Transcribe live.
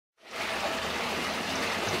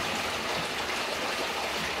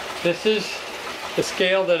This is the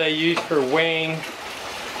scale that I use for weighing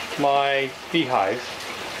my beehives.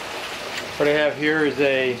 What I have here is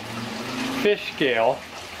a fish scale.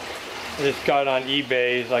 I just got on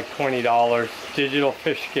eBay. It's like $20. Digital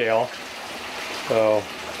fish scale. So,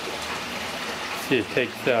 see, it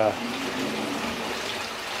takes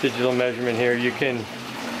digital measurement here. You can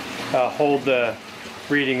hold the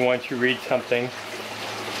reading once you read something.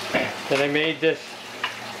 Then I made this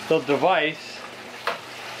little device.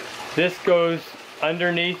 This goes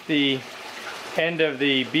underneath the end of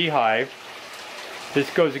the beehive. This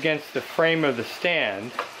goes against the frame of the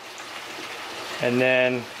stand. And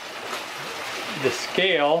then the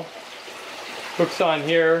scale hooks on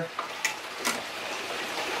here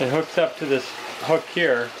and hooks up to this hook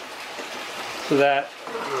here, so that,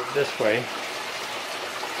 this way,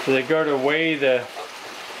 so they go to weigh the,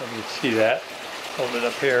 you can see that, hold it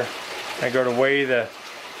up here, I go to weigh the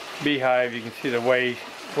beehive. You can see the weight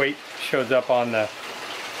shows up on the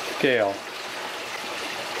scale.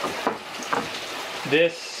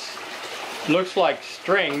 This looks like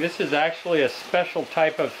string. This is actually a special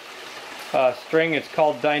type of string. It's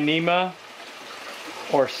called Dyneema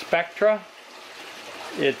or Spectra.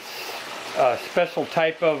 It's a special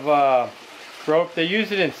type of rope. They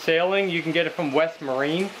use it in sailing. You can get it from West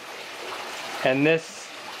Marine. And this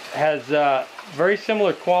has very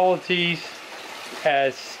similar qualities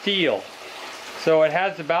as steel. So it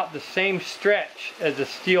has about the same stretch as a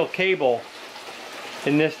steel cable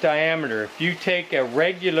in this diameter. If you take a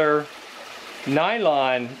regular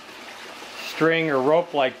nylon string or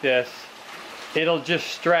rope like this, it'll just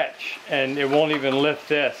stretch and it won't even lift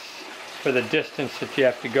this for the distance that you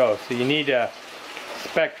have to go. So you need a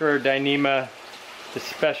Spectra or Dyneema, the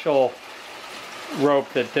special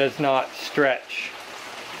rope that does not stretch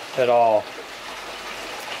at all.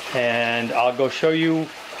 And I'll go show you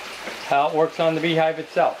how it works on the beehive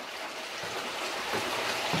itself.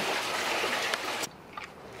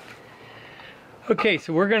 Okay,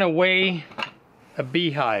 so we're going to weigh a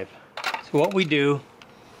beehive. So what we do,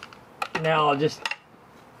 now I'll just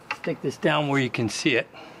stick this down where you can see it.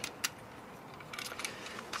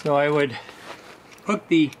 So I would hook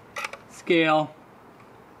the scale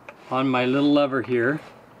on my little lever here,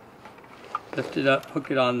 lift it up,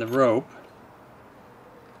 hook it on the rope,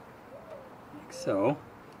 like so,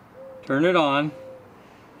 turn it on,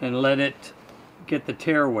 and let it get the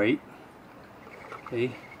tare weight.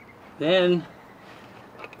 Okay. Then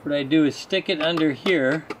what I do is stick it under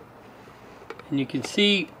here, and you can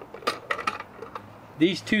see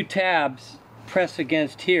these two tabs press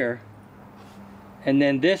against here, and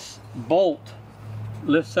then this bolt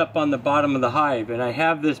lifts up on the bottom of the hive. And I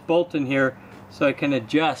have this bolt in here so I can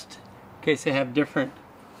adjust in case I have different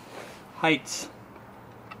heights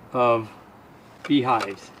of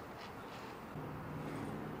beehives.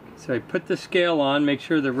 So I put the scale on, make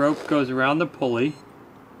sure the rope goes around the pulley.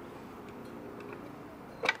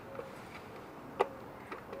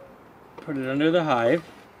 Put it under the hive.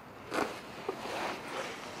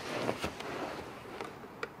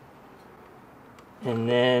 And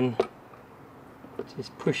then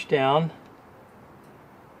just push down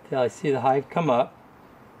till I see the hive come up.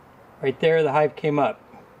 Right there, the hive came up.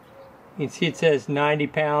 You can see it says 90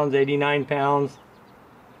 pounds, 89 pounds.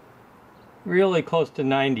 Really close to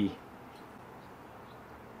 90.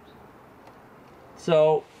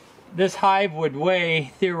 So this hive would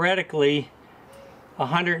weigh, theoretically,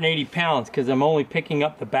 180 pounds because I'm only picking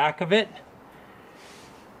up the back of it.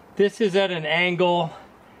 This is at an angle.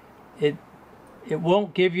 It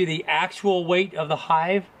won't give you the actual weight of the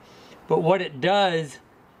hive, but what it does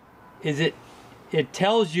is it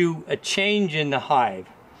tells you a change in the hive.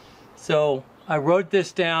 So I wrote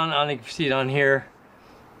this down, I don't know if you can see it on here.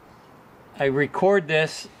 I record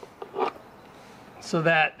this so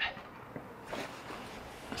that,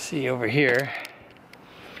 see over here,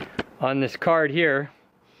 on this card here.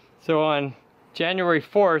 So on January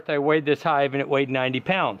 4th, I weighed this hive and it weighed 90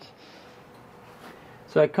 pounds.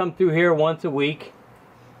 So I come through here once a week,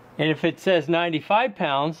 and if it says 95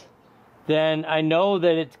 pounds, then I know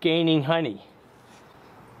that it's gaining honey.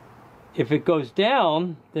 If it goes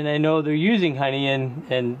down, then I know they're using honey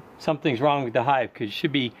and something's wrong with the hive, because it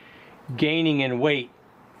should be gaining in weight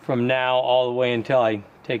from now all the way until I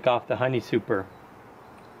take off the honey super.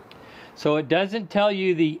 So it doesn't tell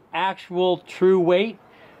you the actual true weight,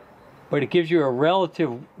 but it gives you a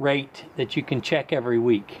relative rate that you can check every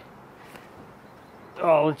week.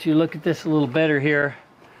 I'll let you look at this a little better here.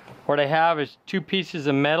 What I have is two pieces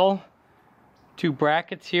of metal, two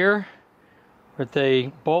brackets here with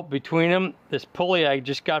a bolt between them. This pulley I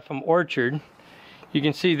just got from Orchard. You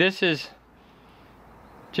can see this is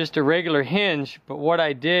just a regular hinge, but what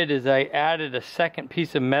I did is I added a second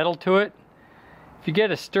piece of metal to it. If you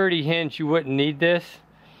get a sturdy hinge, you wouldn't need this.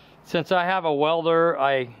 Since I have a welder,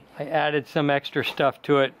 I added some extra stuff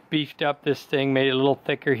to it, beefed up this thing, made it a little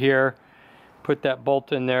thicker here, put that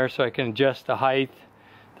bolt in there so I can adjust the height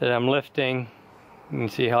that I'm lifting. You can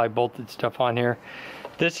see how I bolted stuff on here.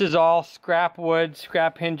 This is all scrap wood,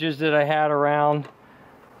 scrap hinges that I had around.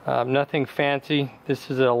 Nothing fancy.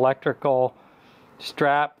 This is an electrical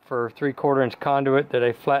strap for 3/4 inch conduit that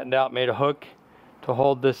I flattened out, made a hook to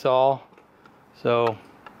hold this all. So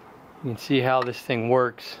you can see how this thing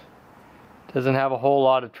works. Doesn't have a whole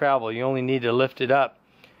lot of travel. You only need to lift it up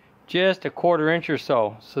just a 1/4 inch or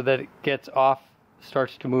so that it gets off,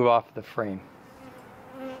 starts to move off the frame.